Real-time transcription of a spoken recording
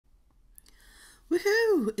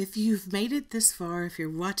Woohoo! If you've made it this far, if you're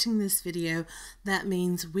watching this video, that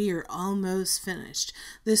means we are almost finished.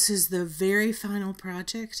 This is the very final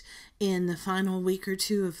project in the final week or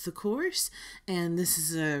two of the course, and this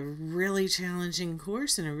is a really challenging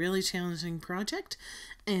course and a really challenging project.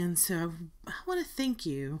 And so I want to thank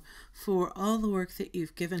you for all the work that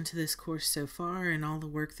you've given to this course so far, and all the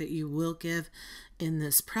work that you will give in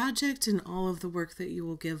this project, and all of the work that you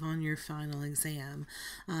will give on your final exam.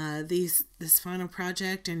 This final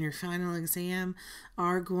project and your final exam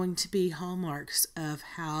are going to be hallmarks of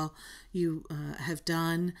how you have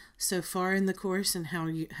done so far in the course, and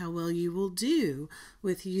how well you will do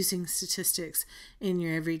with using statistics in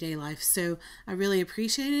your everyday life. So I really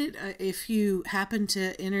appreciate it. If you happen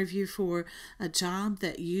to interview for a job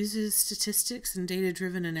that uses statistics and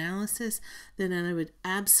data-driven analysis, then I would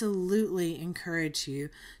absolutely encourage you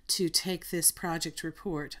to take this project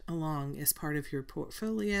report along as part of your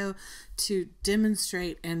portfolio to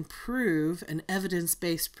demonstrate and prove an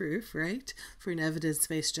evidence-based proof, right, for an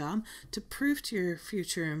evidence-based job, to prove to your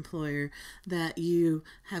future employer that you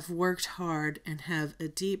have worked hard and have a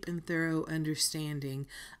deep and thorough understanding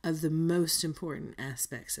of the most important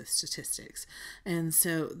aspects of statistics. And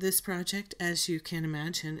so this project, as you can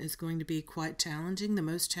imagine, is going to be quite challenging, the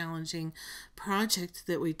most challenging project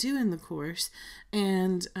that we do in the course,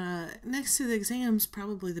 and next to the exams,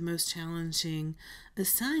 probably the most challenging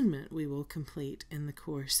assignment we will complete in the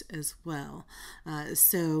course as well.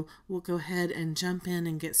 So we'll go ahead and jump in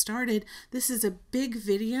and get started. This is a big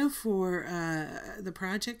video for the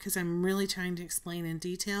project because I'm really trying to explain in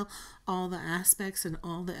detail all the aspects and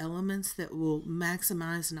all the elements that will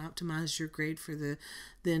maximize and optimize your grade for the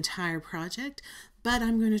entire project. But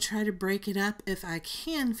I'm going to try to break it up if I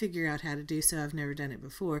can figure out how to do so. I've never done it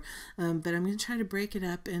before, but I'm going to try to break it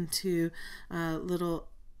up into little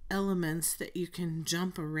elements that you can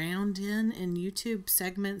jump around in YouTube,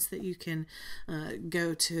 segments that you can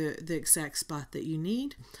go to the exact spot that you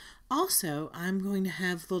need. Also, I'm going to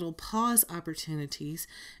have little pause opportunities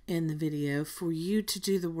in the video for you to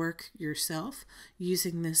do the work yourself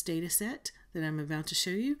using this data set that I'm about to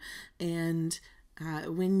show you. And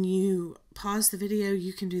when you pause the video,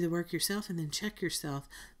 you can do the work yourself and then check yourself,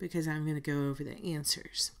 because I'm going to go over the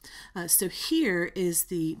answers. So here is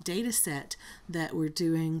the data set that we're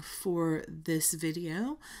doing for this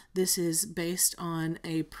video. This is based on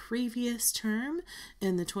a previous term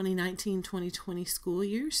in the 2019-2020 school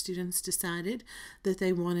year. Students decided that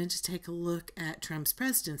they wanted to take a look at Trump's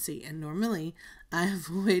presidency, and normally I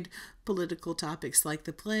avoid political topics like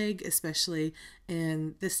the plague, especially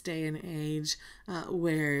in this day and age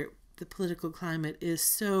where the political climate is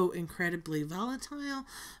so incredibly volatile,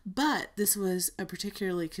 but this was a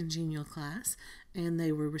particularly congenial class and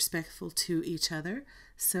they were respectful to each other.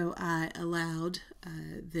 So I allowed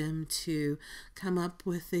them to come up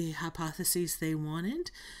with the hypotheses they wanted.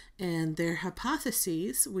 And their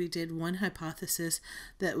hypotheses, we did one hypothesis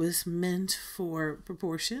that was meant for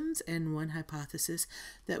proportions and one hypothesis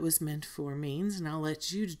that was meant for means. And I'll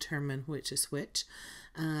let you determine which is which.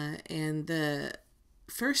 And the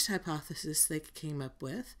first hypothesis they came up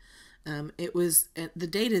with, it was the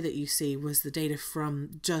data that you see was the data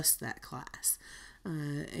from just that class.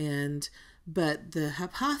 But the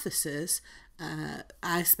hypothesis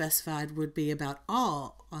I specified would be about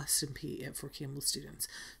all Austin Peay at Fort Campbell students.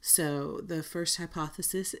 So the first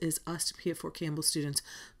hypothesis is Austin Peay at Fort Campbell students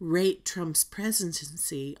rate Trump's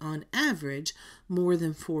presidency on average more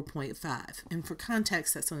than 4.5. And for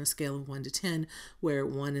context, that's on a scale of 1 to 10, where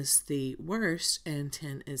 1 is the worst and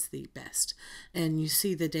 10 is the best. And you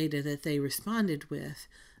see the data that they responded with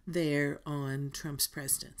there on Trump's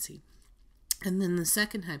presidency. And then the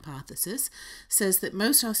second hypothesis says that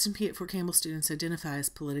most Austin Peay at Fort Campbell students identify as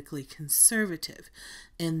politically conservative.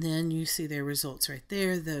 And then you see their results right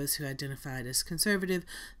there, those who identified as conservative,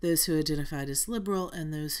 those who identified as liberal,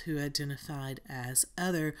 and those who identified as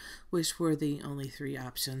other, which were the only 3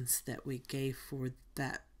 options that we gave for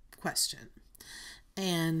that question.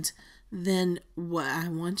 And then what I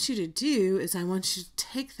want you to do is I want you to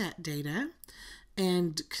take that data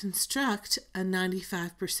and construct a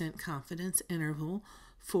 95% confidence interval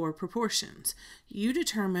for proportions. You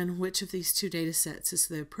determine which of these 2 data sets is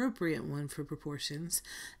the appropriate one for proportions,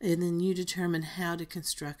 and then you determine how to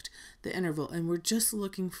construct the interval. And we're just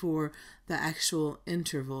looking for the actual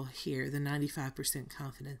interval here, the 95%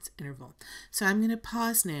 confidence interval. So I'm going to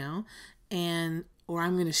pause now, or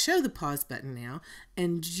I'm going to show the pause button now,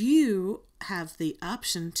 and you have the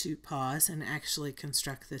option to pause and actually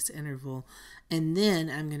construct this interval, and then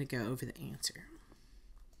I'm going to go over the answer.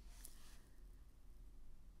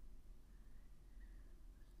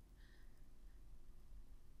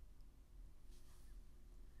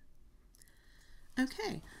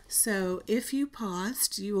 Okay, so if you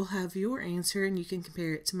paused, you will have your answer and you can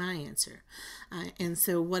compare it to my answer. And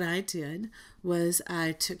so what I did was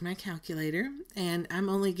I took my calculator, and I'm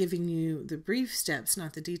only giving you the brief steps,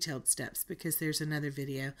 not the detailed steps, because there's another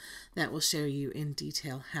video that will show you in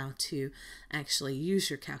detail how to actually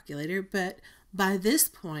use your calculator. But by this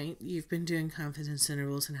point, you've been doing confidence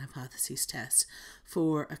intervals and hypotheses tests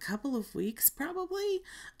for a couple of weeks, probably,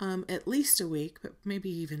 at least a week, but maybe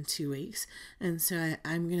even 2 weeks. And so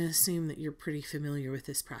I'm going to assume that you're pretty familiar with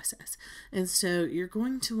this process. And so you're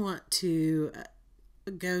going to want to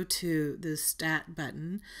go to the Stat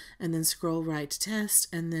button and then scroll right to Test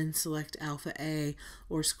and then select Alpha A,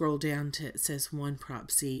 or scroll down to it says 1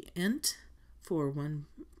 prop Z int for 1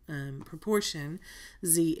 proportion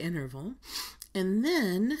Z interval. And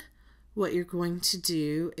then what you're going to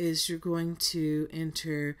do is you're going to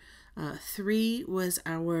enter 3 was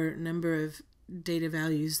our number of data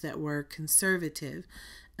values that were conservative.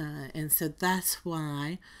 And so that's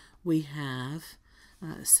why we have,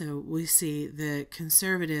 so we see the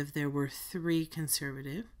conservative, there were 3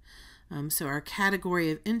 conservative. So our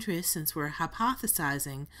category of interest, since we're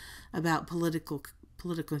hypothesizing about political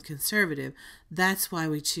conservative, that's why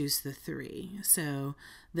we choose the 3. So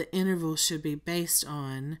the interval should be based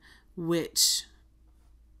on which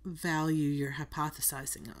value you're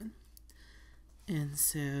hypothesizing on. And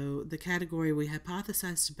so the category we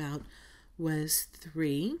hypothesized about was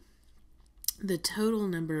 3. The total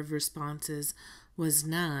number of responses was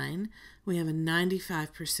 9. We have a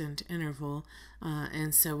 95% interval,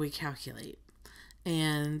 and so we calculate.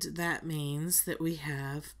 And that means that we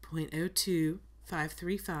have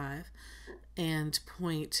 0.02535 and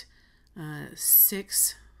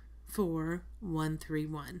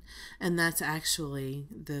 0.64131, and that's actually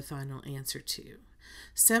the final answer too.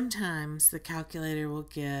 Sometimes the calculator will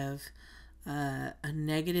give a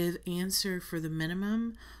negative answer for the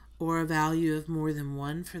minimum, or a value of more than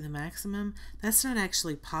 1 for the maximum. That's not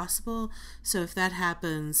actually possible. So if that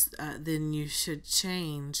happens, then you should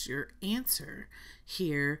change your answer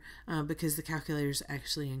here, because the calculator is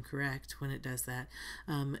actually incorrect when it does that.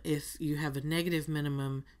 If you have a negative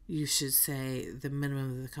minimum, you should say the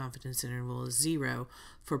minimum of the confidence interval is 0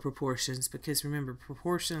 for proportions, because remember,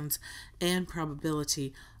 proportions and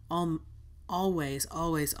probability always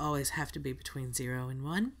have to be between 0 and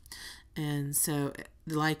 1. And so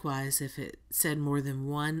likewise, if it said more than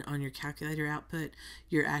 1 on your calculator output,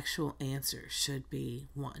 your actual answer should be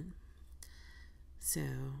 1. So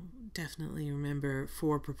definitely remember,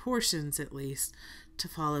 for proportions at least, to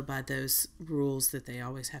follow by those rules that they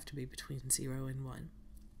always have to be between 0 and 1.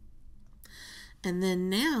 And then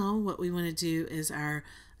now what we want to do is our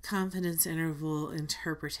confidence interval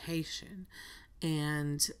interpretation.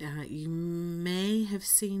 And you may have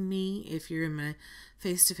seen me, if you're in my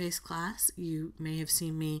face-to-face class, you may have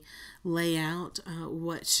seen me lay out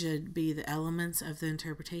what should be the elements of the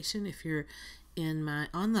interpretation. If you're in my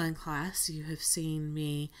online class, you have seen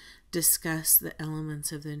me discuss the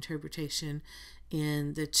elements of the interpretation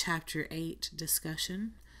in the Chapter 8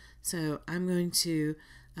 discussion. So I'm going to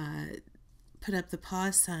put up the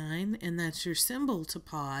pause sign, and that's your symbol to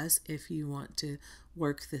pause if you want to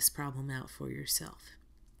work this problem out for yourself.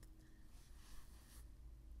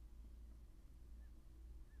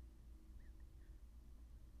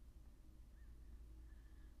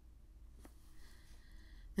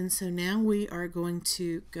 And so now we are going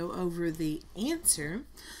to go over the answer.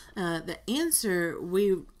 The answer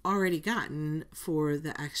we've already gotten for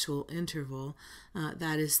the actual interval.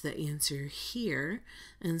 That is the answer here.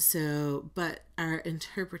 And so, but our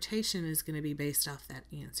interpretation is going to be based off that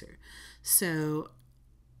answer. So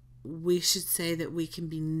we should say that we can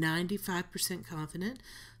be 95% confident.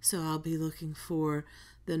 So I'll be looking for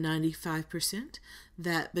the 95%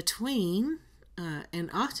 that between, and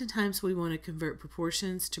oftentimes we want to convert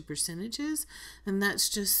proportions to percentages, and that's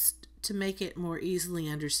just to make it more easily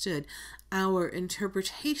understood. Our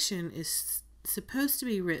interpretation is supposed to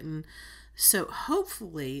be written so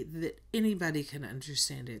hopefully that anybody can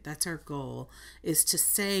understand it. That's our goal, is to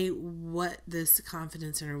say what this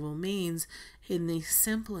confidence interval means in the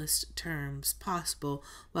simplest terms possible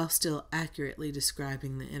while still accurately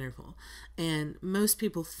describing the interval. And most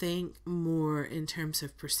people think more in terms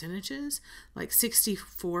of percentages, like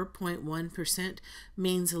 64.1%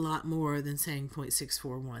 means a lot more than saying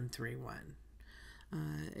 0.64131.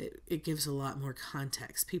 It gives a lot more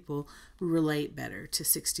context. People relate better to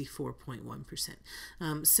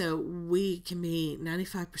 64.1%. So we can be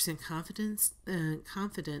 95%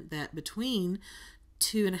 confident that between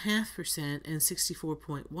 2.5% and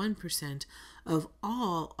 64.1% of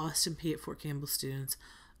all Austin P at Fort Campbell students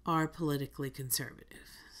are politically conservative.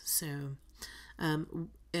 So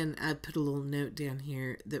And I put a little note down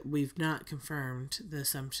here that we've not confirmed the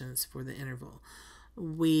assumptions for the interval.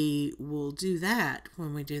 We will do that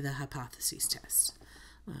when we do the hypotheses test.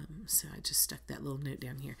 So I just stuck that little note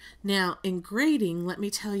down here. Now, in grading, let me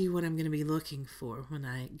tell you what I'm going to be looking for when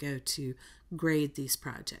I go to grade these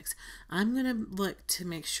projects. I'm going to look to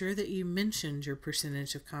make sure that you mentioned your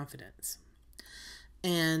percentage of confidence.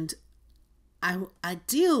 And I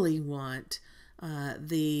ideally want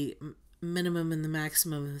the minimum and the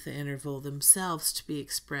maximum of the interval themselves to be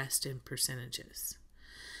expressed in percentages.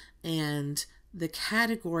 And the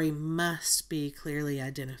category must be clearly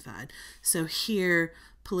identified. So here,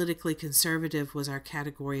 politically conservative was our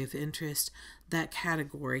category of interest. That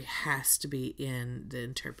category has to be in the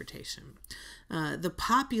interpretation. The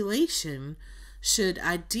population should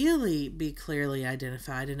ideally be clearly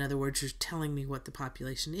identified. In other words, you're telling me what the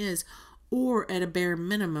population is, or at a bare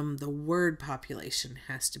minimum, the word population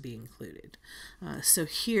has to be included. So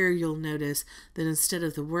here you'll notice that instead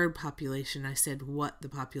of the word population, I said what the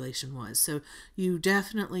population was. So you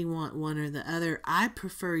definitely want one or the other. I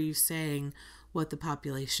prefer you saying what the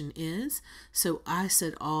population is. So I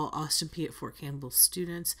said all Austin Peay Fort Campbell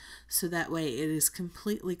students. So that way it is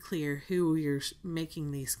completely clear who you're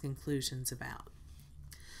making these conclusions about.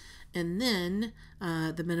 And then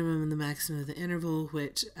the minimum and the maximum of the interval,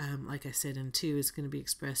 which, like I said in 2, is going to be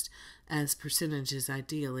expressed as percentages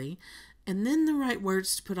ideally. And then the right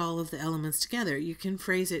words to put all of the elements together. You can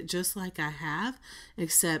phrase it just like I have,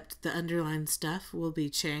 except the underlined stuff will be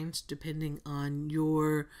changed depending on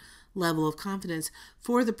your level of confidence.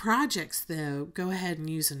 For the projects, though, go ahead and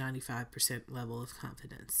use a 95% level of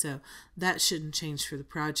confidence. So that shouldn't change for the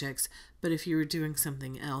projects, but if you were doing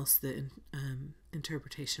something else, the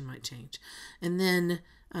interpretation might change. And then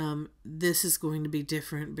this is going to be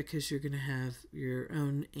different because you're going to have your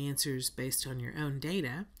own answers based on your own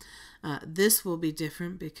data. This will be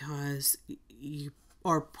different because you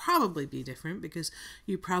probably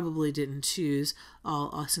didn't choose all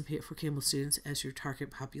Austin Peay Fort Campbell students as your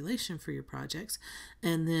target population for your projects,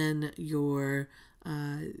 and then your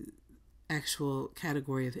actual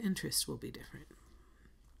category of interest will be different.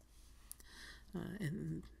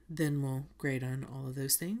 And then we'll grade on all of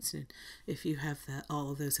those things, and if you have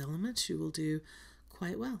all of those elements, you will do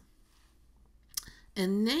quite well.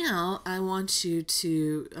 And now I want you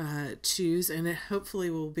to choose, and it hopefully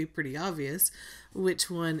will be pretty obvious, which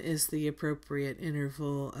one is the appropriate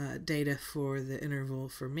interval data for the interval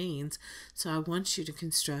for means. So I want you to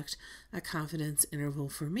construct a confidence interval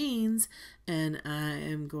for means, and I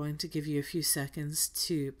am going to give you a few seconds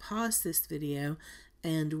to pause this video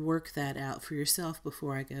and work that out for yourself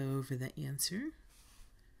before I go over the answer.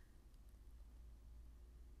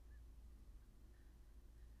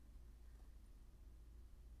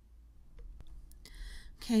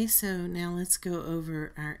 Okay, so now let's go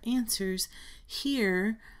over our answers.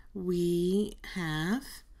 Here we have,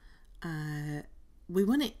 we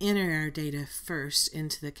want to enter our data first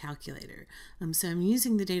into the calculator. So I'm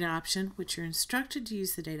using the data option, which you're instructed to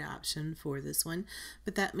use the data option for this one,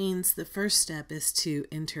 but that means the first step is to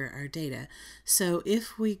enter our data. So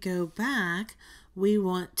if we go back, we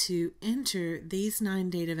want to enter these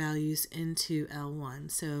 9 data values into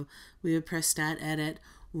L1. So we would press stat edit,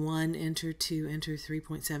 1, enter, 2, enter,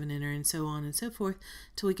 3.7, enter, and so on and so forth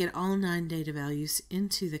till we get all 9 data values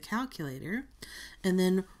into the calculator. And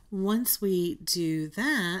then once we do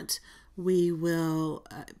that, we will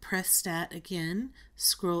press stat again,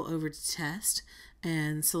 scroll over to test,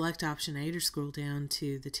 and select option 8 or scroll down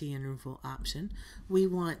to the t-interval option. We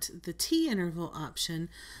want the t-interval option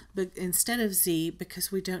but instead of z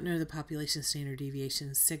because we don't know the population standard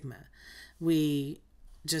deviation sigma. We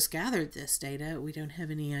just gathered this data. We don't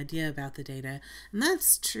have any idea about the data, and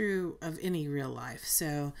that's true of any real life.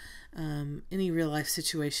 So any real life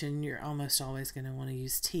situation, you're almost always going to want to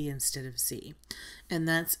use t instead of z, and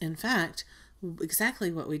that's in fact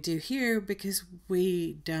exactly what we do here because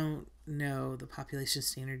we don't know the population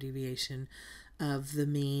standard deviation of the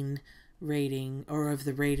mean rating or of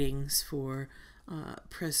the ratings for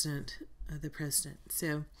the president.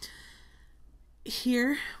 So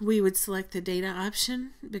here we would select the data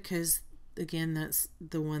option because again that's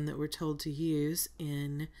the one that we're told to use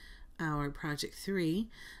in our project 3.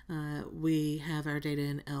 We have our data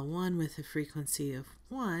in L1 with a frequency of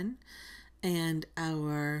 1 and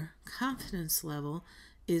our confidence level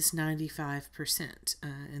is 95%,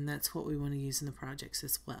 and that's what we want to use in the projects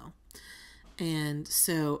as well. And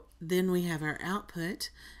so then we have our output,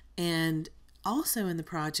 and Also in the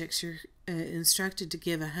projects, you're instructed to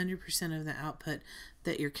give 100% of the output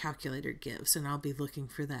that your calculator gives, and I'll be looking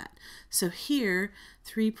for that. So here,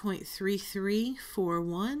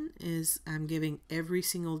 3.3341 is I'm giving every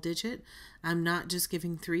single digit. I'm not just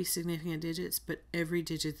giving 3 significant digits, but every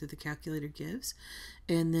digit that the calculator gives.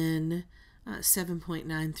 And then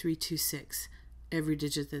 7.9326, every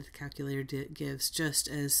digit that the calculator gives, just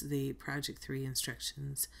as the Project 3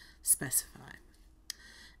 instructions specify.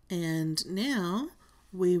 And now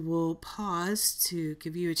we will pause to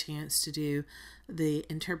give you a chance to do the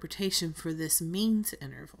interpretation for this means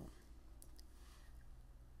interval.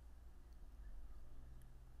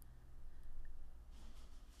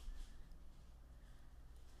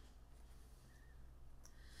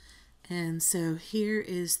 And so here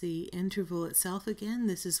is the interval itself again.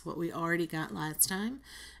 This is what we already got last time,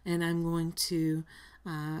 and I'm going to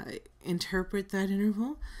interpret that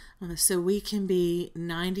interval. So we can be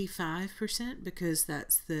 95% because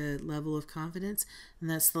that's the level of confidence, and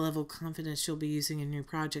that's the level of confidence you'll be using in your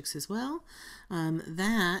projects as well. And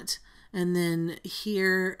then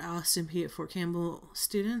here, Austin P. at Fort Campbell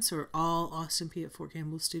students, or all Austin P. at Fort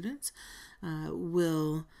Campbell students,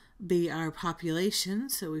 will be our population.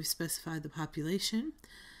 So we've specified the population.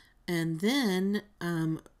 And then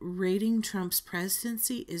rating Trump's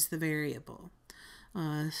presidency is the variable.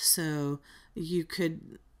 So you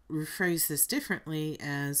could rephrase this differently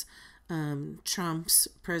as Trump's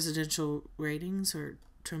presidential ratings or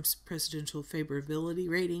Trump's presidential favorability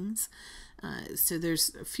ratings. So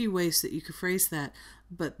there's a few ways that you could phrase that,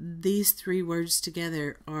 but these 3 words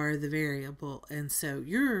together are the variable, and so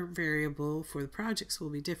your variable for the projects will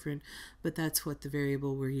be different, but that's what the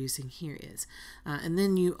variable we're using here is. And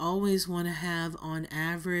then you always want to have on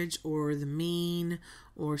average or the mean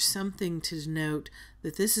or something to denote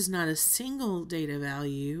that this is not a single data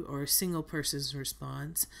value or a single person's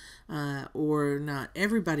response, or not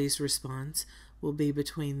everybody's response will be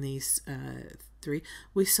between these 3.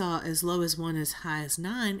 We saw as low as 1 as high as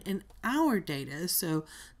 9 in our data, so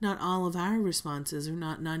not all of our responses, or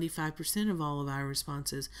not 95% of all of our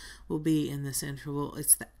responses will be in this interval.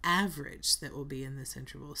 It's the average that will be in this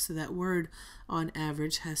interval. So that word on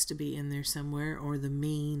average has to be in there somewhere, or the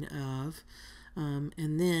mean of,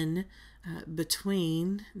 and then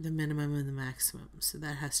between the minimum and the maximum. So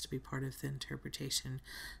that has to be part of the interpretation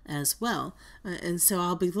as well. And so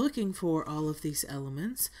I'll be looking for all of these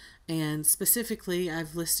elements, and specifically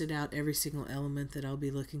I've listed out every single element that I'll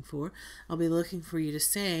be looking for. I'll be looking for you to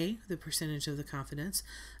say the percentage of the confidence,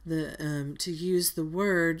 to use the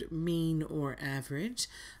word mean or average,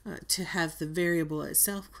 to have the variable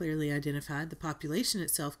itself clearly identified, the population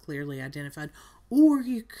itself clearly identified, or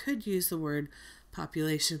you could use the word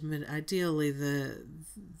population, but ideally the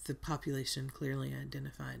population clearly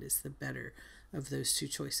identified is the better of those 2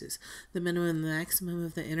 choices. The minimum and the maximum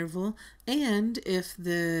of the interval, and if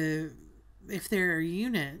there are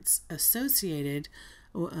units associated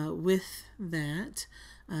with that.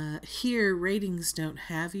 Here ratings don't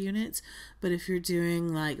have units, but if you're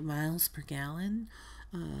doing like miles per gallon,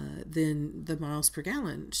 then the miles per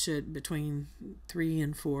gallon should between 3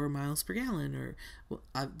 and 4 miles per gallon, or well,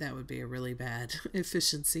 that would be a really bad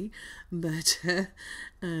efficiency, but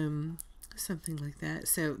something like that.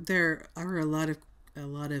 So there are a lot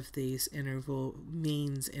of these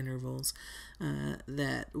means intervals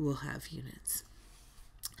that will have units,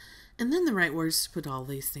 and then the right words to put all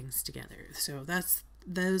these things together. So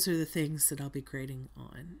those are the things that I'll be grading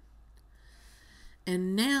on.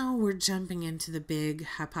 And now we're jumping into the big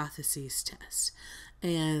hypotheses test.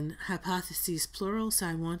 And hypotheses plural, so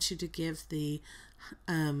I want you to give the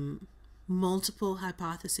multiple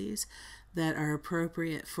hypotheses that are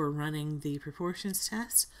appropriate for running the proportions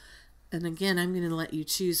test. And again, I'm going to let you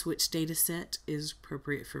choose which data set is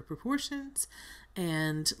appropriate for proportions,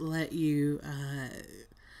 and let you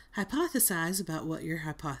hypothesize about what your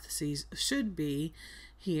hypotheses should be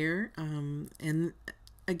here. And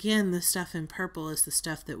again, the stuff in purple is the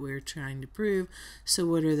stuff that we're trying to prove. So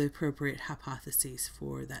what are the appropriate hypotheses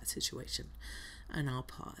for that situation? And I'll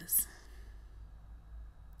pause.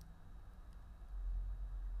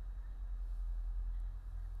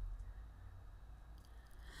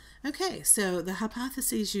 Okay, so the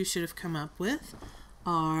hypotheses you should have come up with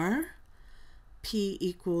are P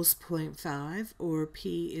equals 0.5 or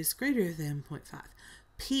P is greater than 0.5.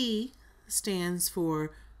 P stands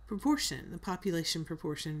for proportion, the population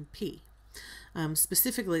proportion P.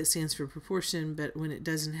 Specifically, it stands for proportion, but when it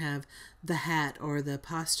doesn't have the hat or the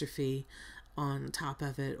apostrophe, on top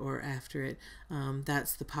of it or after it.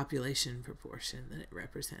 That's the population proportion that it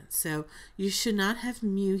represents. So you should not have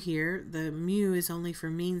mu here. The mu is only for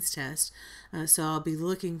means test. So I'll be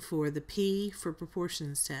looking for the P for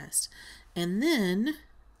proportions test. And then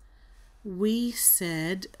we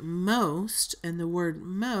said most, and the word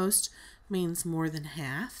most means more than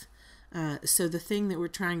half. So the thing that we're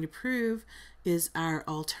trying to prove is our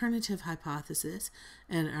alternative hypothesis,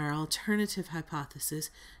 and our alternative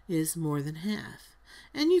hypothesis is more than half.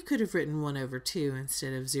 And you could have written 1/2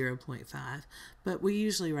 instead of 0.5, but we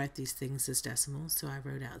usually write these things as decimals, so I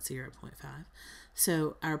wrote out 0.5.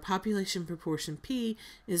 So our population proportion P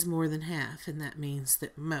is more than half, and that means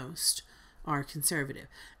that most are conservative.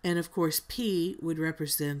 And of course, P would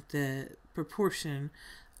represent the proportion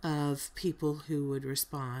of people who would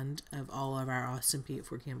respond, of all of our Austin P at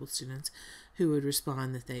Fort Campbell students, who would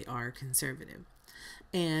respond that they are conservative.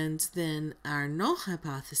 And then our null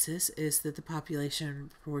hypothesis is that the population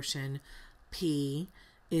proportion P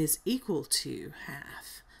is equal to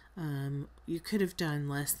half. You could have done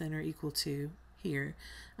less than or equal to here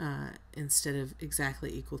instead of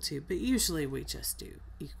exactly equal to, but usually we just do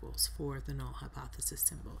equals for the null hypothesis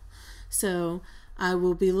symbol. So I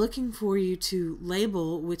will be looking for you to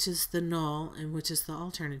label which is the null and which is the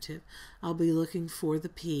alternative. I'll be looking for the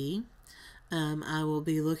P. I will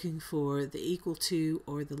be looking for the equal to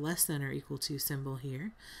or the less than or equal to symbol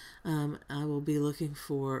here. I will be looking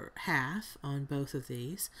for half on both of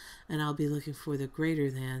these, and I'll be looking for the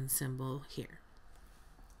greater than symbol here.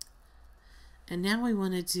 And now we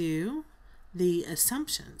want to do the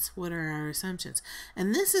assumptions. What are our assumptions?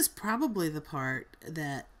 And this is probably the part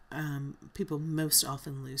that people most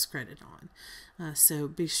often lose credit on. So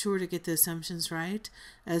be sure to get the assumptions right.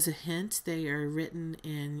 As a hint, they are written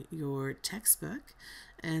in your textbook,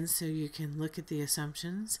 and so you can look at the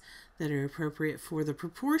assumptions that are appropriate for the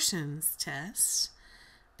proportions test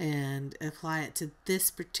and apply it to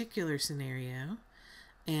this particular scenario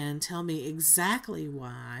and tell me exactly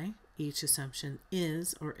why each assumption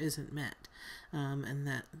is or isn't met. And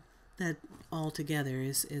that altogether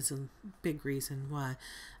is a big reason why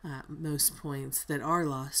most points that are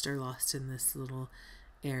lost in this little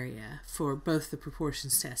area for both the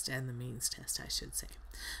proportions test and the means test, I should say.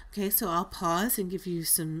 Okay, so I'll pause and give you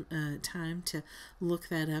some time to look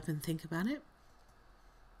that up and think about it.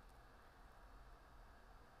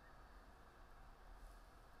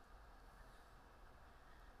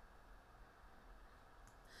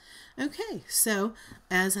 Okay, so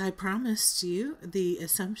as I promised you, the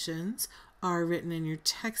assumptions are written in your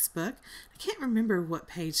textbook. I can't remember what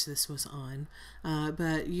page this was on,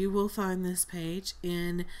 but you will find this page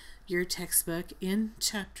in your textbook in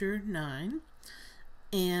chapter 9,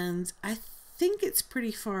 and I think it's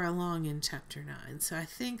pretty far along in chapter 9. So I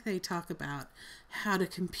think they talk about how to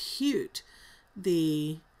compute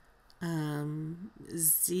the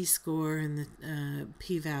z-score and the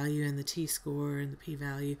p-value and the t-score and the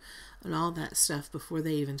p-value and all that stuff before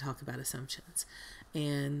they even talk about assumptions.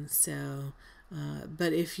 And so,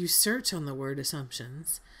 but if you search on the word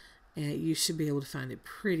assumptions, you should be able to find it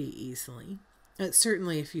pretty easily.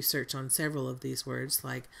 Certainly if you search on several of these words,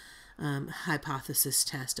 like hypothesis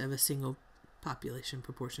test of a single population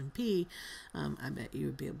proportion P, I bet you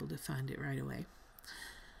would be able to find it right away,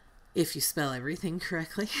 if you spell everything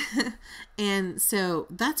correctly. And so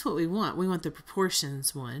that's what we want. We want the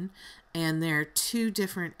proportions one, and there are two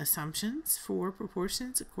different assumptions for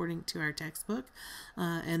proportions according to our textbook,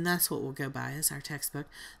 and that's what we'll go by as our textbook.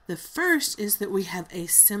 The first is that we have a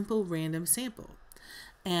simple random sample.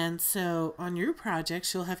 And so on your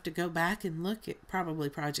projects, you'll have to go back and look at probably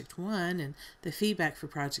project 1 and the feedback for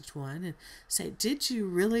project 1 and say, did you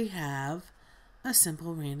really have a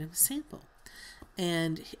simple random sample?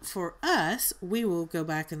 And for us, we will go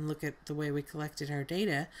back and look at the way we collected our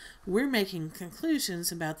data. We're making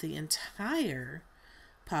conclusions about the entire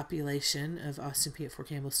population of Austin P at Fort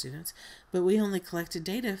Campbell students, but we only collected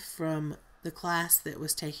data from the class that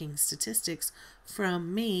was taking statistics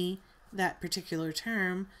from me that particular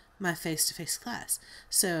term, my face-to-face class.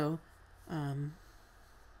 So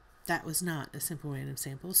that was not a simple random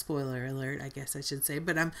sample. Spoiler alert, I guess I should say,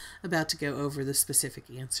 but I'm about to go over the specific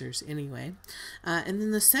answers anyway. And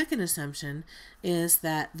then the second assumption is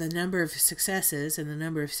that the number of successes, and the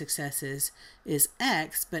number of successes is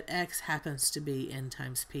X, but X happens to be N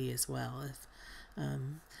times P as well.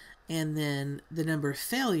 And then the number of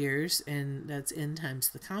failures, and that's N times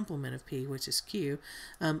the complement of P, which is Q.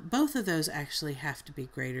 Both of those actually have to be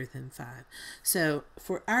greater than 5. So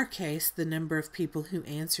for our case, the number of people who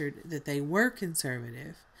answered that they were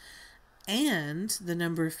conservative and the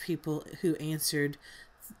number of people who answered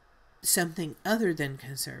something other than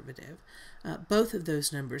conservative both of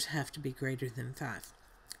those numbers have to be greater than 5.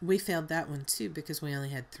 We failed that one too because we only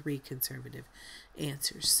had 3 conservative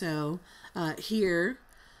answers. So here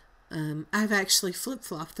I've actually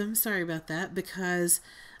flip-flopped them, sorry about that, because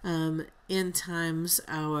n times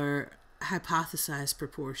our hypothesized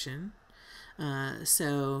proportion,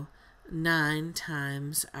 so 9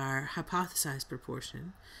 times our hypothesized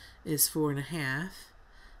proportion is 4.5,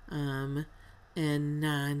 and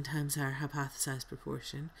 9 times our hypothesized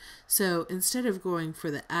proportion. So instead of going for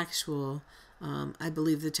the actual, I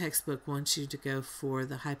believe the textbook wants you to go for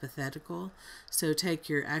the hypothetical. So take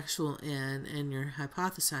your actual n and your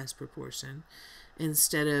hypothesized proportion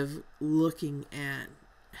instead of looking at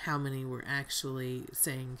how many were actually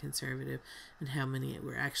saying conservative and how many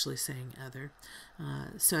were actually saying other.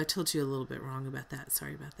 So I told you a little bit wrong about that.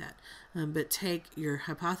 Sorry about that. But take your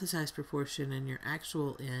hypothesized proportion and your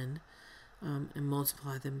actual n and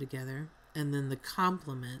multiply them together. And then the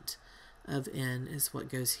complement of n is what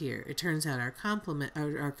goes here. It turns out our complement of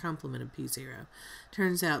P0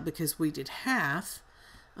 turns out, because we did half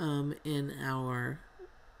in our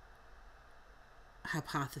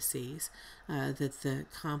hypotheses, that the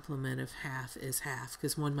complement of half is half,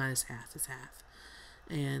 because 1 minus half is half.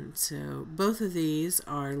 And so both of these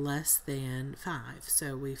are less than 5.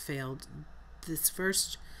 So we failed this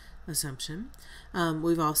first assumption.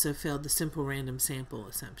 We've also failed the simple random sample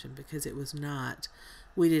assumption because it was not,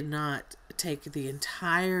 we did not take the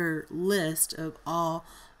entire list of all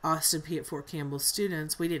Austin P at Fort Campbell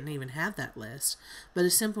students. We didn't even have that list. But a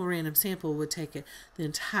simple random sample would take the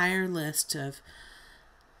entire list of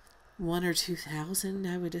 1,000 or 2,000,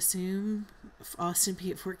 I would assume, Austin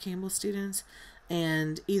P at Fort Campbell students,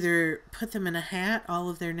 and either put them in a hat, all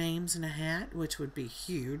of their names in a hat, which would be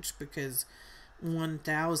huge because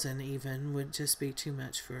 1,000 even would just be too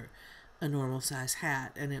much for a normal size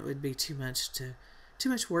hat, and it would be too much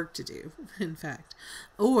work to do, in fact.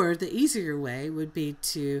 Or the easier way would be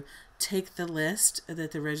to take the list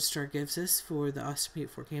that the registrar gives us for the Austin P at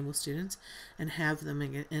Fort Campbell students and have them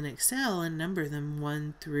in Excel and number them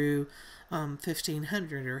 1 through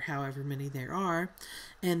 1,500 or however many there are,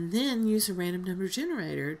 and then use a random number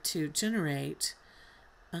generator to generate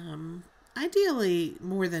ideally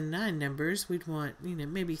more than 9 numbers. We'd want,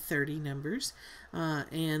 maybe 30 numbers,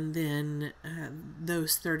 and then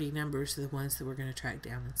those 30 numbers are the ones that we're going to track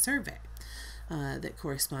down and survey that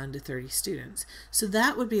correspond to 30 students. So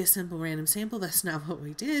that would be a simple random sample. That's not what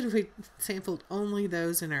we did. We sampled only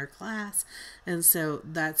those in our class, and so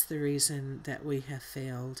that's the reason that we have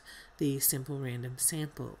failed the simple random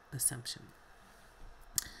sample assumption.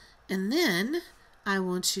 And then I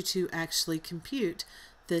want you to actually compute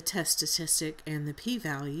the test statistic and the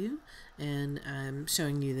p-value, and I'm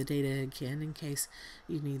showing you the data again in case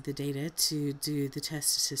you need the data to do the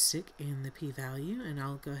test statistic and the p-value, and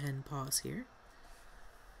I'll go ahead and pause here.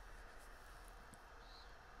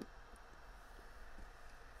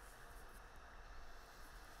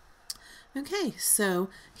 Okay, so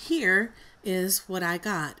here is what I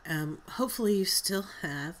got. Hopefully you still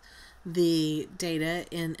have the data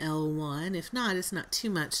in L1. If not, it's not too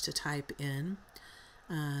much to type in.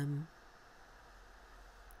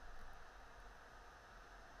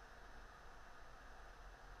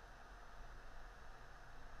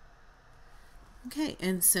 Okay,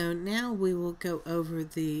 and so now we will go over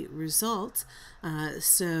the results.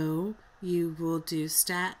 So you will do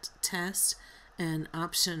stat test and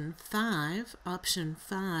option 5. Option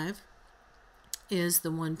 5 is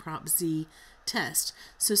the 1 prop Z test.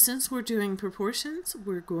 So since we're doing proportions,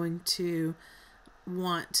 we're going to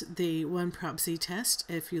want the 1 prop Z test.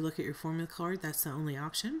 If you look at your formula card, that's the only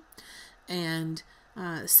option. And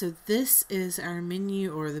so this is our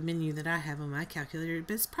menu, or the menu that I have on my calculator,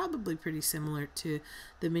 but it's probably pretty similar to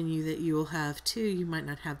the menu that you will have too. You might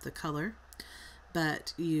not have the color,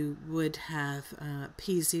 but you would have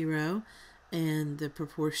P0 and the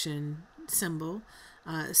proportion symbol.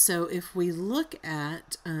 So if we look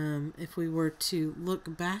at, if we were to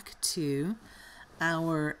look back to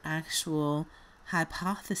our actual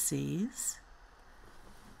hypotheses,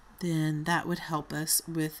 then that would help us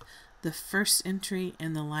with the first entry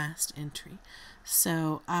and the last entry.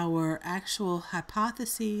 So our actual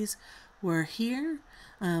hypotheses were here.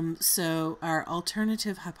 So our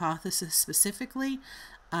alternative hypothesis specifically,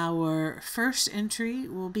 our first entry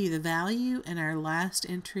will be the value and our last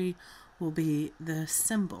entry will be the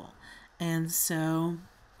symbol. And so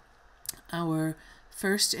our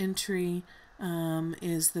first entry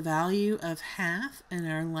is the value of half, and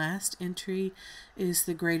our last entry is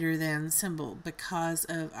the greater than symbol because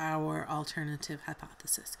of our alternative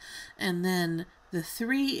hypothesis. And then the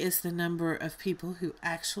 3 is the number of people who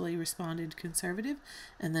actually responded conservative,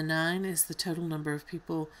 and the 9 is the total number of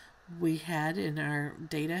people we had in our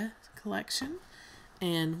data collection.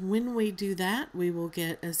 And when we do that, we will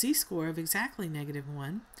get a z-score of exactly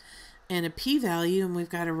 -1 and a p-value, and we've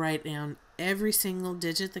got to write down every single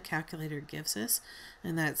digit the calculator gives us,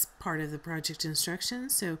 and that's part of the project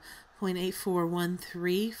instructions. So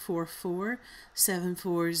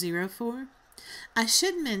 0.8413447404. I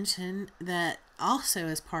should mention that also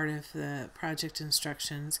as part of the project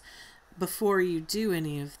instructions, before you do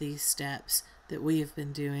any of these steps that we have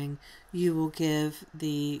been doing, you will give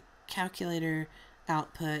the calculator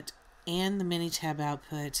output and the Minitab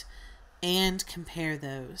output and compare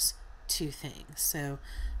those two things. So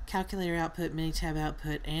calculator output, Minitab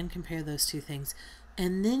output, and compare those two things.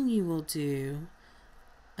 And then you will do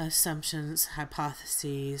assumptions,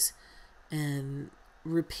 hypotheses, and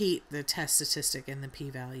repeat the test statistic and the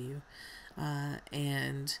p-value.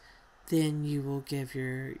 And then you will give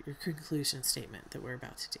your conclusion statement that we're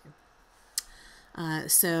about to do.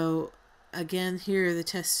 So again, here are the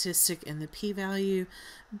test statistic and the p-value.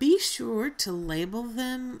 Be sure to label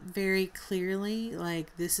them very clearly,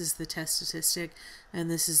 like this is the test statistic and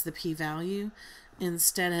this is the p-value,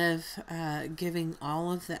 instead of giving all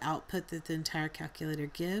of the output that the entire calculator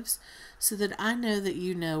gives, so that I know that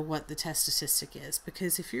you know what the test statistic is.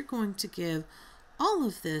 Because if you're going to give all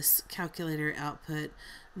of this calculator output,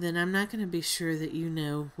 then I'm not going to be sure that you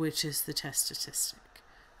know which is the test statistic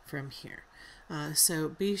from here. So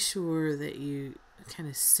be sure that you kind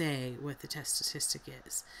of say what the test statistic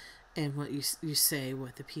is and what you say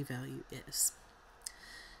what the p-value is.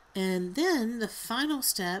 And then the final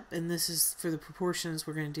step, and this is for the proportions,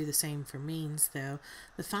 we're going to do the same for means though.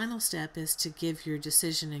 The final step is to give your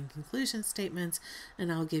decision and conclusion statements, and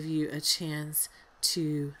I'll give you a chance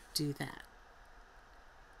to do that.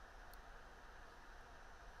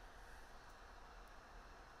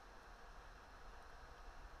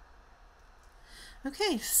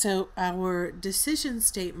 Okay, so our decision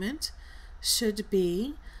statement should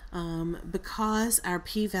be, because our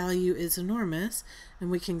p-value is enormous,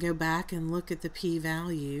 and we can go back and look at the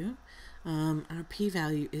p-value, our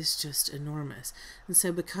p-value is just enormous. And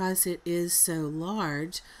so because it is so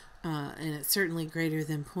large, and it's certainly greater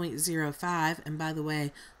than 0.05, and by the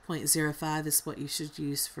way, 0.05 is what you should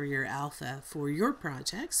use for your alpha for your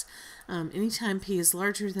projects. Anytime p is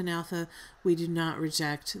larger than alpha, we do not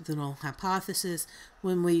reject the null hypothesis.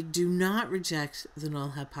 When we do not reject the null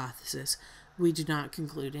hypothesis, we do not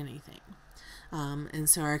conclude anything. And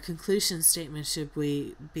so our conclusion statement should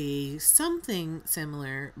be something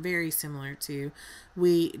similar, very similar to,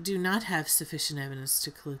 we do not have sufficient evidence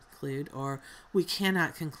to conclude, or we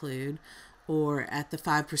cannot conclude, or at the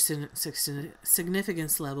 5%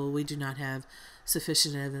 significance level, we do not have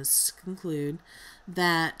sufficient evidence to conclude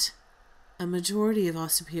that a majority of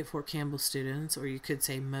Austin Peay at Fort Campbell students, or you could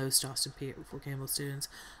say most Austin Peay at Fort Campbell students,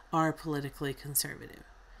 are politically conservative.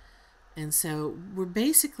 And so we're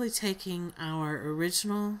basically taking our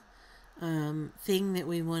original thing that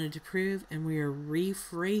we wanted to prove, and we are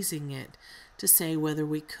rephrasing it to say whether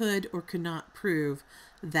we could or could not prove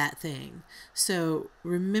that thing. So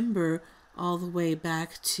remember all the way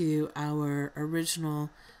back to our original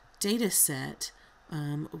data set,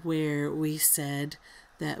 where we said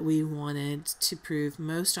that we wanted to prove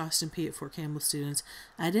most Austin Peay at Fort Campbell students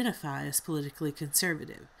identify as politically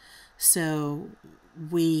conservative. So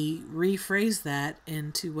we rephrase that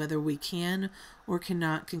into whether we can or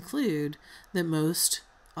cannot conclude that most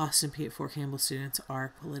Austin Peay at Fort Campbell students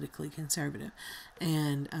are politically conservative.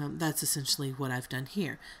 And that's essentially what I've done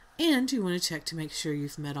here. And you want to check to make sure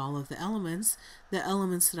you've met all of the elements. The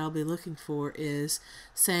elements that I'll be looking for is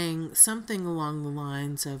saying something along the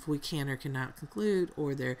lines of we can or cannot conclude,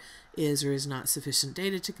 or there is or is not sufficient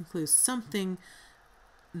data to conclude, something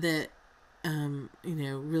that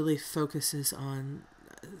really focuses on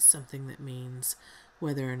something that means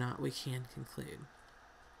whether or not we can conclude.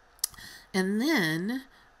 And then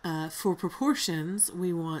for proportions,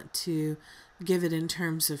 we want to give it in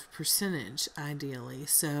terms of percentage, ideally.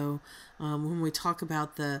 So when we talk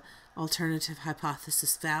about the alternative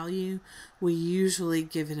hypothesis value, we usually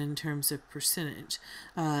give it in terms of percentage,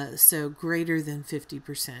 so greater than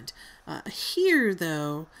 50%. Here,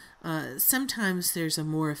 though, sometimes there's a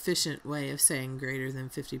more efficient way of saying greater than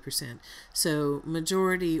 50%. So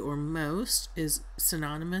majority or most is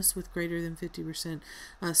synonymous with greater than 50%.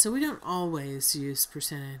 So we don't always use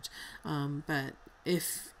percentage, but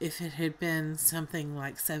if it had been something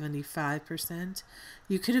like 75%,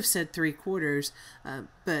 you could have said 3/4,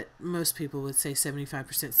 but most people would say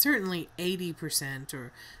 75%. Certainly 80%,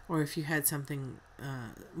 or if you had something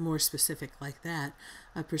more specific like that,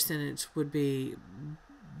 a percentage would be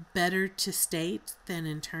better to state than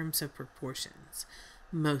in terms of proportions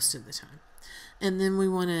most of the time. And then we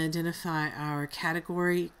want to identify our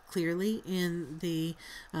category clearly in the,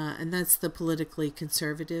 and that's the politically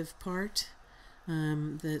conservative part.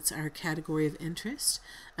 That's our category of interest.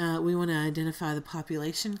 We want to identify the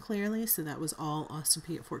population clearly, so that was all Austin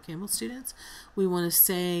Peay at Fort Campbell students. We want to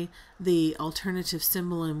say the alternative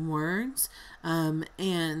symbol in words,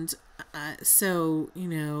 and so, you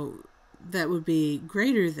know, that would be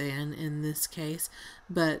greater than in this case,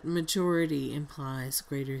 but majority implies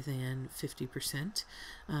greater than 50%.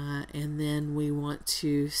 And then we want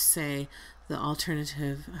to say the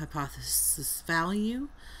alternative hypothesis value,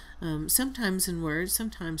 sometimes in words,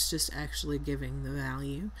 sometimes just actually giving the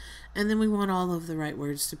value. And then we want all of the right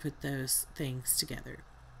words to put those things together.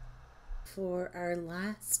 For our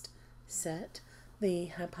last set, the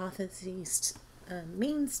hypotheses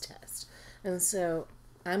means test. And so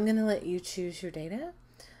I'm going to let you choose your data,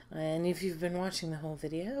 and if you've been watching the whole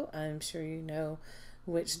video, I'm sure you know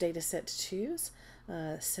which data set to choose.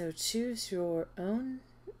 So choose your own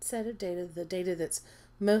set of data, the data that's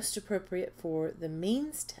most appropriate for the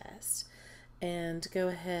means test, and go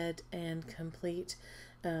ahead and complete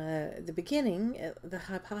the beginning, the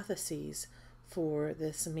hypotheses for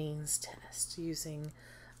this means test using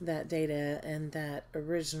that data and that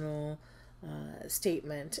original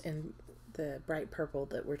statement in the bright purple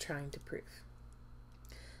that we're trying to prove.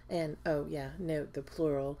 And oh yeah, note the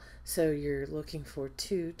plural, so you're looking for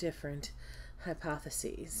two different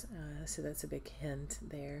hypotheses, so that's a big hint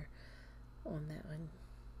there on that one.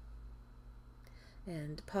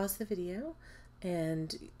 And pause the video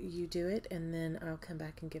and you do it, and then I'll come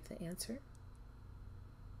back and give the answer.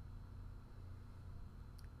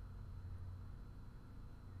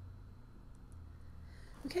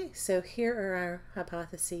 Okay, so here are our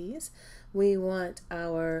hypotheses. We want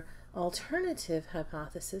our alternative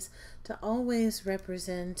hypothesis to always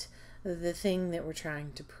represent the thing that we're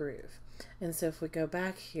trying to prove. And so if we go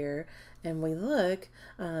back here and we look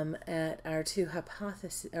at our two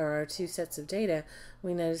hypotheses, or our two sets of data,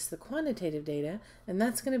 we notice the quantitative data, and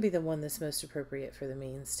that's going to be the one that's most appropriate for the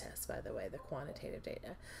means test, by the way, the quantitative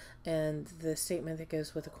data. And the statement that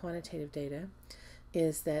goes with the quantitative data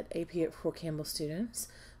is that AP at Fort Campbell students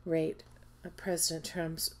rate President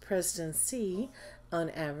Trump's presidency on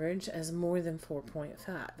average as more than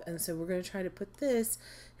 4.5. And so we're going to try to put this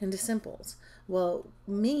into simples. Well,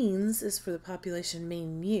 means is for the population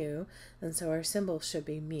mean mu, and so our symbol should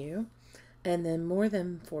be mu. And then more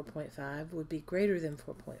than 4.5 would be greater than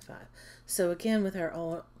 4.5. So again, with our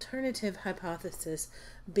alternative hypothesis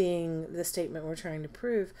being the statement we're trying to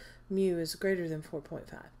prove, mu is greater than 4.5.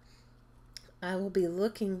 I will be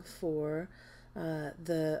looking for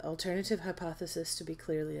the alternative hypothesis to be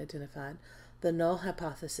clearly identified, the null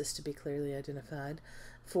hypothesis to be clearly identified.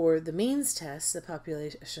 For the means test, the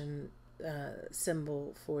population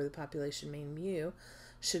symbol for the population mean mu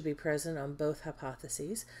should be present on both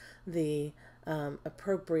hypotheses. The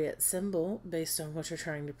appropriate symbol based on what you're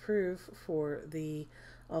trying to prove for the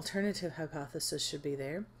alternative hypothesis should be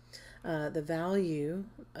there. The value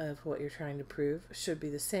of what you're trying to prove should be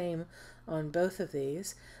the same on both of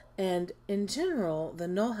these, and in general the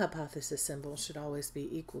null hypothesis symbol should always be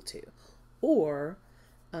equal to, or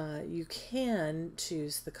you can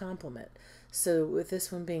choose the complement. So with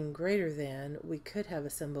this one being greater than, we could have a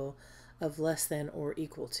symbol of less than or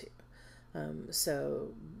equal to. So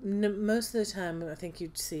most of the time I think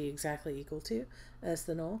you'd see exactly equal to as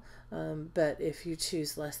the null, but if you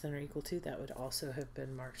choose less than or equal to, that would also have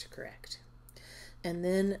been marked correct. And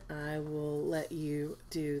then I will let you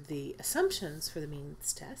do the assumptions for the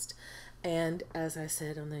means test. And as I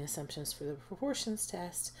said on the assumptions for the proportions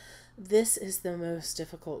test, this is the most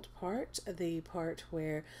difficult part, the part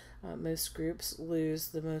where most groups lose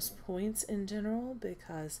the most points in general,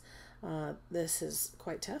 because this is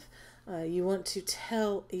quite tough. You want to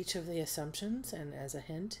tell each of the assumptions, and as a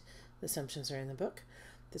hint, the assumptions are in the book,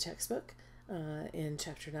 the textbook, in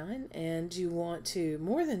chapter 9, and you want to,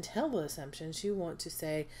 more than tell the assumptions, you want to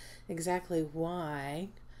say exactly why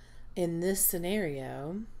in this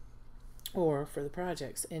scenario, or for the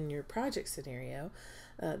projects, in your project scenario,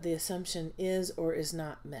 the assumption is or is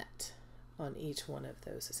not met on each one of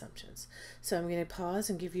those assumptions. So I'm going to pause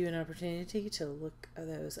and give you an opportunity to look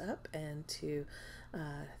those up and to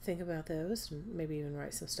think about those, and maybe even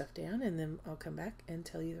write some stuff down, and then I'll come back and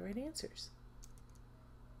tell you the right answers.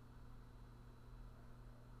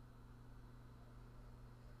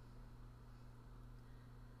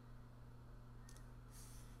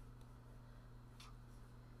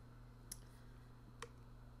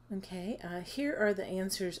 Okay, here are the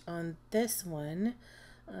answers on this one.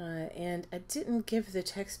 And I didn't give the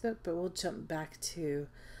textbook, but we'll jump back to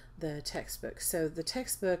the textbook. So the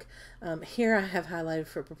textbook, here I have highlighted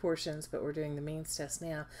for proportions, but we're doing the means test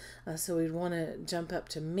now. So we'd want to jump up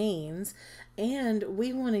to means, and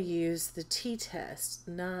we want to use the t-test,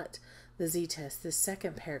 not the z-test. The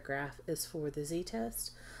second paragraph is for the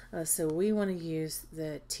z-test. So we want to use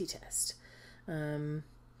the t-test.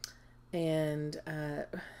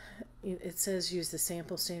 It says use the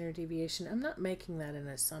sample standard deviation. I'm not making that an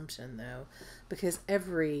assumption though, because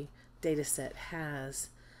every data set has,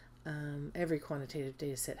 every quantitative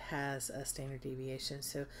data set has a standard deviation,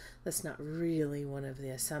 so that's not really one of the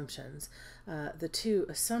assumptions. The two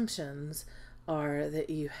assumptions are that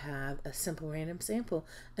you have a simple random sample,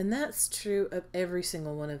 and that's true of every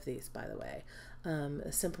single one of these, by the way.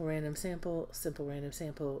 A simple random sample, simple random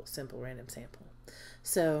sample, simple random sample.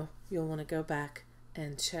 So you'll want to go back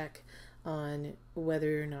and check on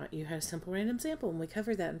whether or not you had a simple random sample, and we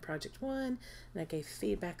covered that in project 1, and I gave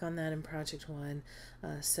feedback on that in project 1,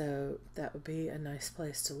 so that would be a nice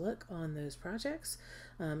place to look on those projects.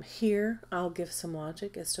 Here I'll give some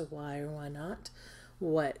logic as to why or why not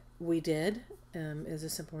what we did is a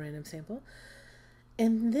simple random sample.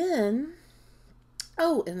 And then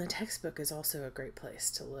and the textbook is also a great place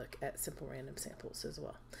to look at simple random samples as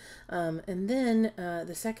well. And then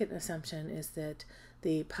the second assumption is that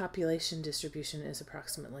the population distribution is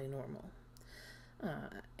approximately normal.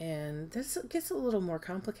 And this gets a little more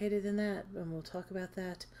complicated than that, and we'll talk about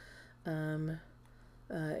that.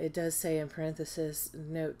 It does say in parentheses,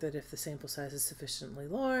 note that if the sample size is sufficiently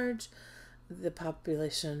large, the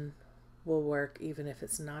population will work even if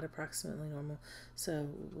it's not approximately normal. So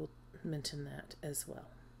we'll mention that as well.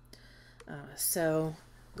 So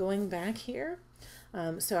going back here,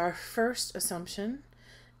 so our first assumption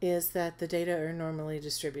is that the data are normally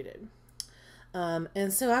distributed.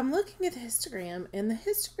 And so I'm looking at the histogram, and the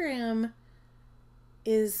histogram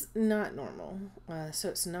is not normal. So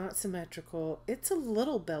it's not symmetrical. It's a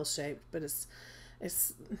little bell-shaped, but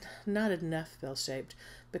it's not enough bell-shaped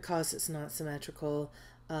because it's not symmetrical,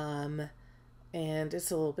 and it's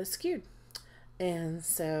a little bit skewed. And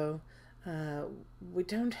so we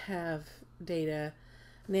don't have data.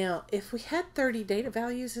 Now, if we had 30 data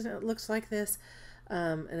values and it looks like this,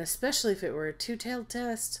 and especially if it were a two-tailed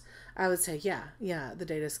test, I would say, yeah, the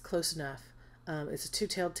data is close enough. It's a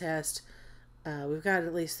two-tailed test. We've got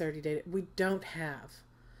at least 30 data. We don't have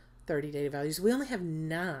 30 data values. We only have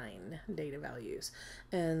 9 data values.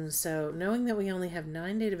 And so knowing that we only have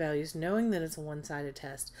 9 data values, knowing that it's a one-sided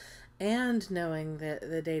test, and knowing that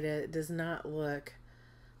the data does not look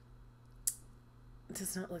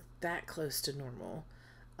that close to normal,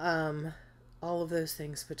 all of those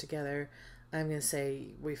things put together, I'm going to say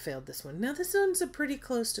we failed this one. Now, this one's a pretty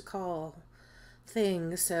close to call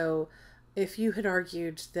thing, so if you had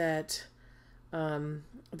argued that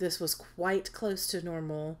this was quite close to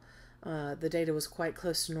normal, the data was quite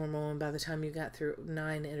close to normal, and by the time you got through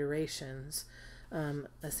 9 iterations,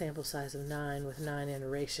 a sample size of 9 with 9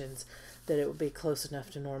 iterations, that it would be close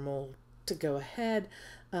enough to normal to go ahead.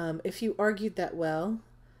 If you argued that well,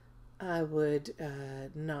 I would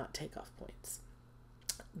not take off points.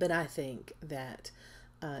 But I think that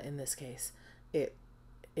in this case, it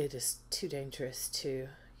is too dangerous to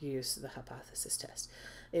use the hypothesis test.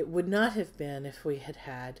 It would not have been if we had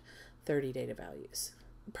had 30 data values.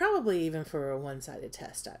 Probably even for a one-sided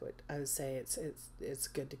test, I would say it's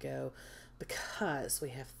good to go because we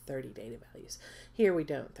have 30 data values. Here we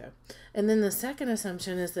don't, though. And then the second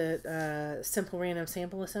assumption is the simple random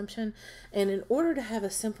sample assumption. And in order to have a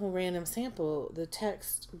simple random sample, the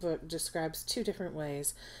textbook describes 2 different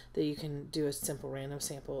ways that you can do a simple random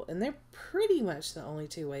sample. And they're pretty much the only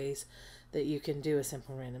 2 ways that you can do a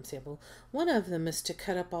simple random sample. One of them is to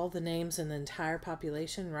cut up all the names in the entire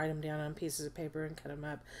population, write them down on pieces of paper and cut them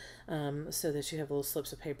up so that you have little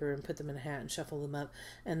slips of paper, and put them in a hat and shuffle them up,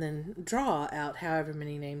 and then draw out however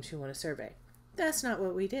many names you want to survey. That's not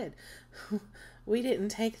what we did. We didn't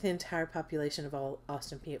take the entire population of all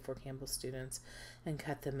Austin P. at Fort Campbell students and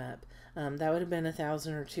cut them up. That would have been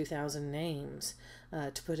 1,000 or 2,000 names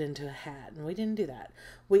to put into a hat, and we didn't do that.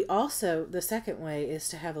 We also, the second way is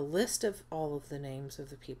to have a list of all of the names of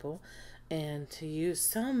the people, and to use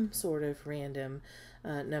some sort of random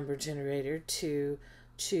number generator to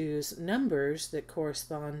choose numbers that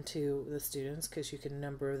correspond to the students, because you can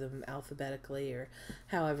number them alphabetically or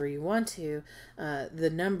however you want to.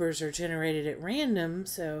 The numbers are generated at random,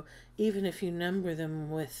 so even if you number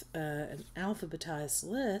them with an alphabetized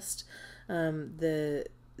list, the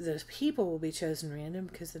those people will be chosen random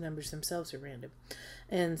because the numbers themselves are random.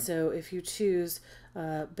 And so if you choose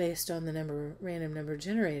based on the random number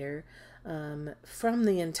generator from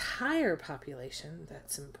the entire population,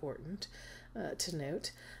 that's important to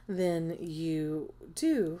note, then you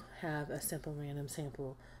do have a simple random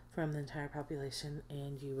sample from the entire population,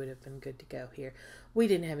 and you would have been good to go here. We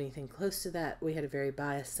didn't have anything close to that. We had a very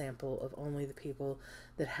biased sample of only the people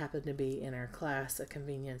that happened to be in our class, a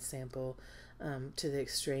convenience sample to the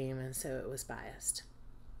extreme, and so it was biased.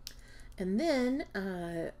 And then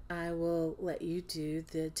I will let you do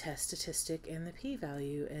the test statistic and the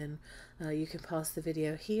p-value, and you can pause the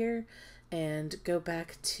video here and go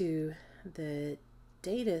back to the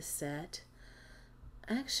data set.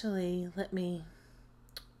 Actually, let me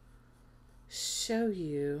show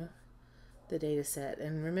you the data set,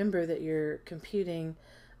 and remember that you're computing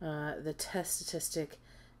the test statistic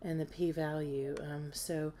and the p-value.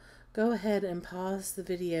 So go ahead and pause the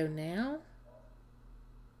video now.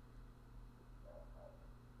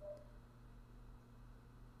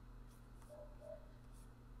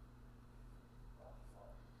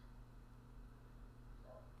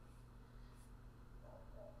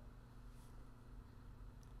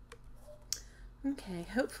 Okay,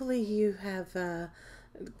 hopefully you have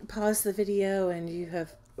paused the video and you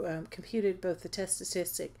have computed both the test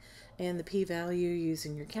statistic and the p-value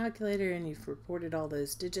using your calculator, and you've reported all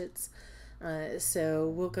those digits. So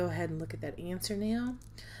we'll go ahead and look at that answer now.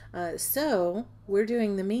 So we're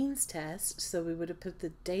doing the means test, so we would have put the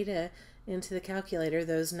data into the calculator,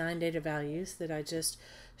 those 9 data values that I just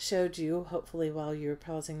showed you, hopefully while you were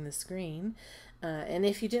pausing the screen. And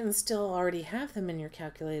if you didn't still already have them in your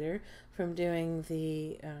calculator from doing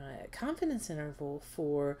the confidence interval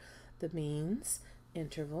for the means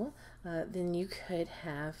interval, then you could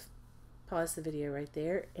have paused the video right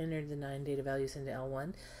there, entered the 9 data values into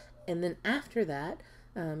L1, and then after that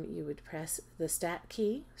you would press the stat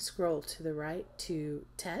key, scroll to the right to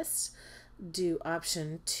tests, do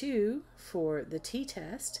option 2 for the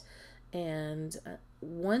t-test, and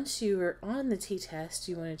once you are on the t-test,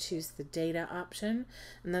 you want to choose the data option,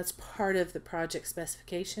 and that's part of the project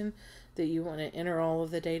specification that you want to enter all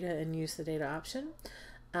of the data and use the data option.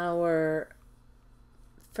 Our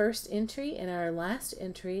first entry and our last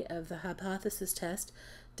entry of the hypothesis test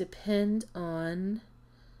depend on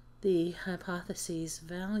the hypotheses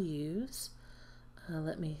values.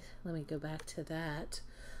 Let me go back to that.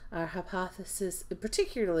 Our hypothesis,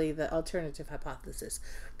 particularly the alternative hypothesis,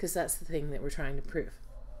 because that's the thing that we're trying to prove.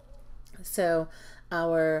 So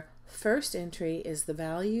our first entry is the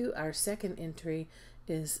value. Our second entry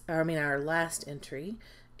is, our last entry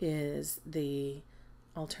is the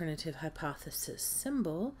alternative hypothesis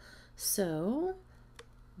symbol. So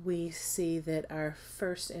we see that our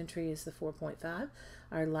first entry is the 4.5.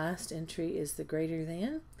 Our last entry is the greater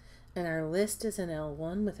than, and our list is an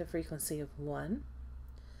L1 with a frequency of 1.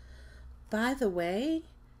 By the way,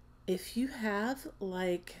 if you have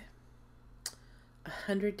like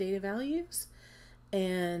 100 data values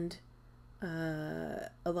and a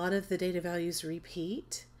lot of the data values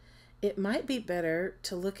repeat, it might be better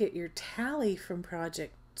to look at your tally from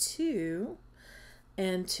project 2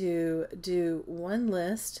 and to do one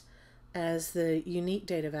list as the unique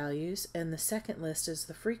data values and the second list as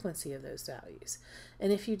the frequency of those values.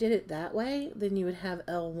 And if you did it that way, then you would have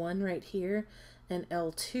L1 right here and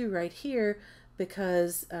L2 right here,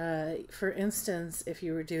 because for instance, if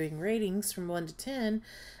you were doing ratings from 1 to 10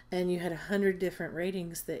 and you had 100 different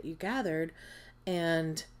ratings that you gathered,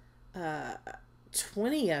 and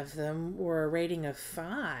 20 of them were a rating of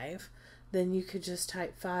 5, then you could just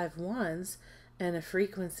type 5 ones, and a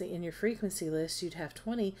frequency in your frequency list you'd have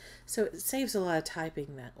 20. So it saves a lot of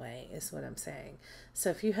typing that way, is what I'm saying. So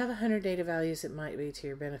if you have 100 data values, it might be to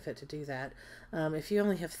your benefit to do that. If you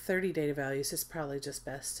only have 30 data values, it's probably just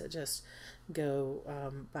best to just go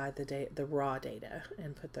by the raw data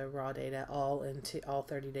and put the raw data all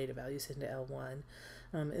 30 data values into L1,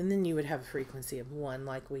 and then you would have a frequency of 1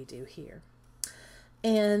 like we do here.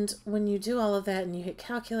 And when you do all of that and you hit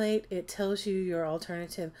calculate, it tells you your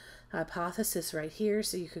alternative hypothesis right here,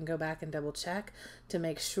 so you can go back and double check to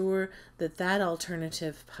make sure that that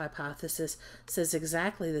alternative hypothesis says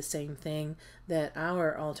exactly the same thing that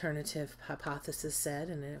our alternative hypothesis said,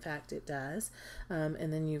 and in fact it does.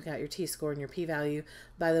 And then you've got your t-score and your p-value.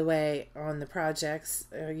 By the way, on the projects,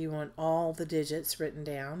 you want all the digits written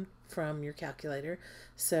down from your calculator,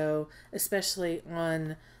 so especially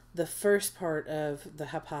on the first part of the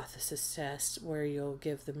hypothesis test, where you'll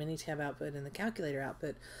give the Minitab output and the calculator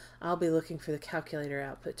output, I'll be looking for the calculator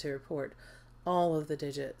output to report all of the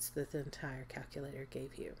digits that the entire calculator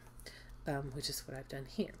gave you, which is what I've done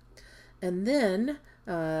here. And then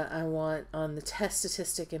I want on the test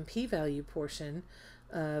statistic and p-value portion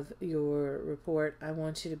of your report, I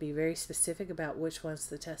want you to be very specific about which one's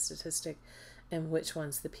the test statistic and which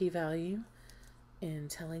one's the p-value in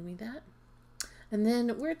telling me that. And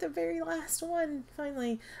then we're at the very last one,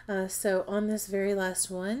 finally. So on this very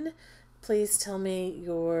last one, please tell me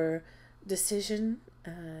your decision,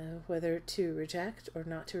 whether to reject or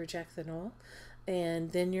not to reject the null,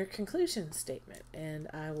 and then your conclusion statement. And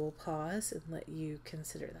I will pause and let you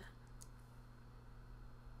consider that.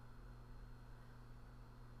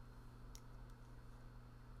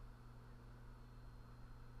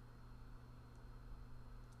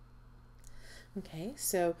 Okay,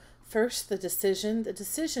 so first the decision. The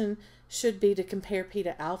decision should be to compare p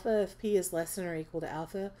to alpha. If p is less than or equal to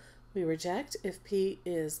alpha, we reject. If p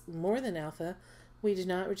is more than alpha, we do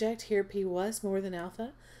not reject. Here p was more than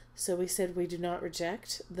alpha, so we said we do not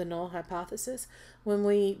reject the null hypothesis. When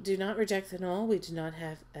we do not reject the null, we do not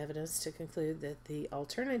have evidence to conclude that the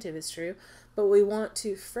alternative is true, but we want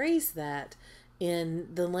to phrase that in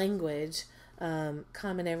the language,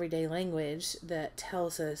 common everyday language that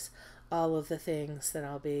tells us all of the things that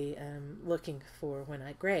I'll be looking for when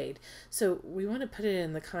I grade. So we want to put it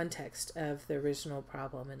in the context of the original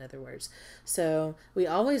problem, in other words. So we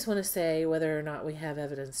always want to say whether or not we have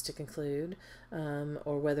evidence to conclude,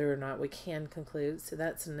 or whether or not we can conclude. So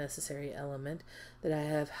that's a necessary element that I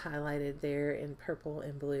have highlighted there in purple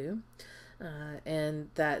and blue. And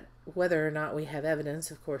that whether or not we have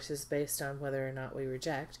evidence, of course, is based on whether or not we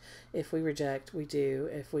reject. If we reject, we do.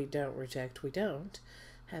 If we don't reject, we don't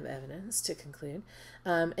have evidence to conclude.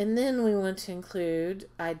 And then we want to include,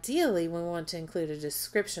 ideally, we want to include a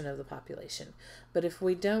description of the population. But if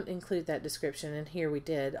we don't include that description, and here we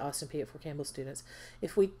did, Austin P. at Fort Campbell students,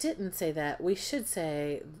 if we didn't say that, we should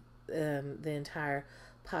say the entire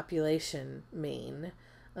population mean,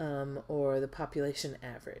 or the population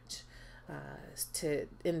average, to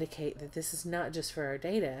indicate that this is not just for our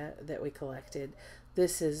data that we collected,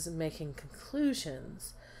 this is making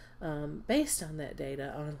conclusions based on that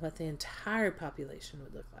data on what the entire population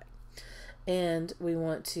would look like. And we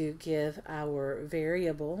want to give our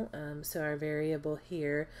variable, so our variable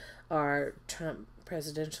here are Trump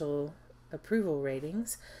presidential approval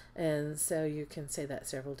ratings, and so you can say that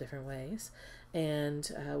several different ways. And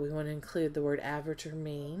we want to include the word average or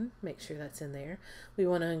mean, make sure that's in there. We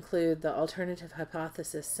want to include the alternative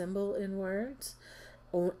hypothesis symbol in words,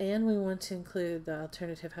 and we want to include the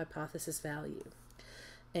alternative hypothesis value.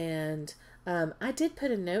 And I did put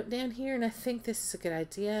a note down here, and I think this is a good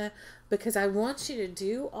idea because I want you to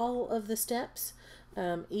do all of the steps,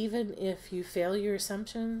 even if you fail your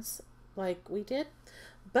assumptions like we did.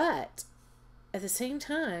 But at the same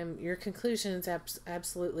time, your conclusion is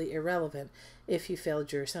absolutely irrelevant if you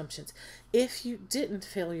failed your assumptions. If you didn't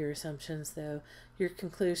fail your assumptions, though, your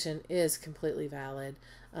conclusion is completely valid,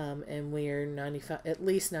 and we are at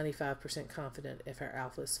least 95% confident if our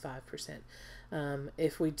alpha is 5%.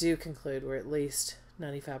 If we do conclude, we're at least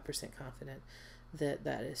 95% confident that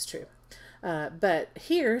that is true. But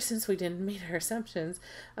here, since we didn't meet our assumptions,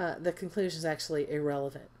 the conclusion is actually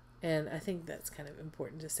irrelevant. And I think that's kind of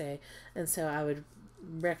important to say. And so I would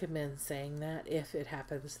recommend saying that if it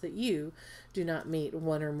happens that you do not meet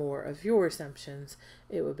one or more of your assumptions,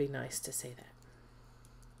 it would be nice to say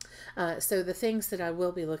that. So the things that I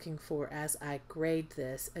will be looking for as I grade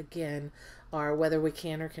this, again, are whether we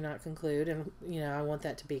can or cannot conclude. And, I want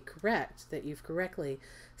that to be correct, that you've correctly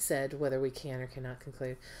said whether we can or cannot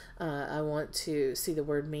conclude. I want to see the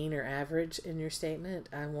word mean or average in your statement.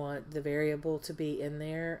 I want the variable to be in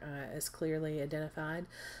there as clearly identified.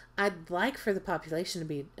 I'd like for the population to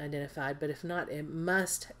be identified, but if not, it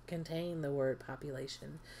must contain the word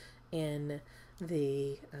population in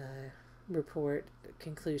the report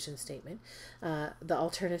conclusion statement. The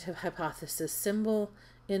alternative hypothesis symbol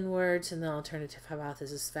in words and the alternative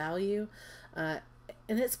hypothesis value. And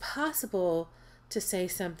it's possible to say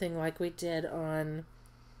something like we did on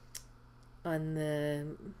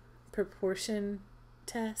the proportion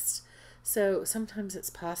test. So sometimes it's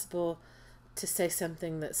possible to say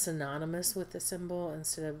something that's synonymous with the symbol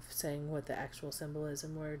instead of saying what the actual symbol is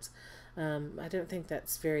in words. I don't think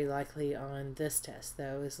that's very likely on this test,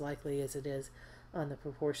 though, as likely as it is on the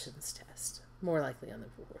proportions test. More likely on the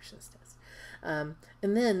proportions test.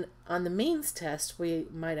 And then on the means test, we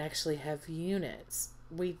might actually have units.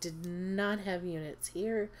 We did not have units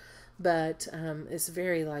here, but it's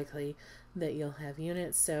very likely that you'll have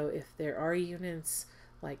units. So if there are units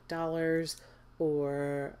like dollars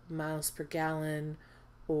or miles per gallon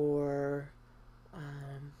or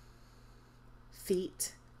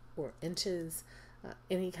feet or inches,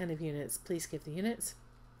 any kind of units, please give the units.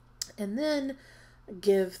 and then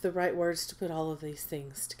give the right words to put all of these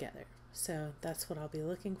things together. So that's what I'll be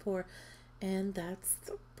looking for, and that's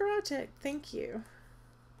the project. Thank you.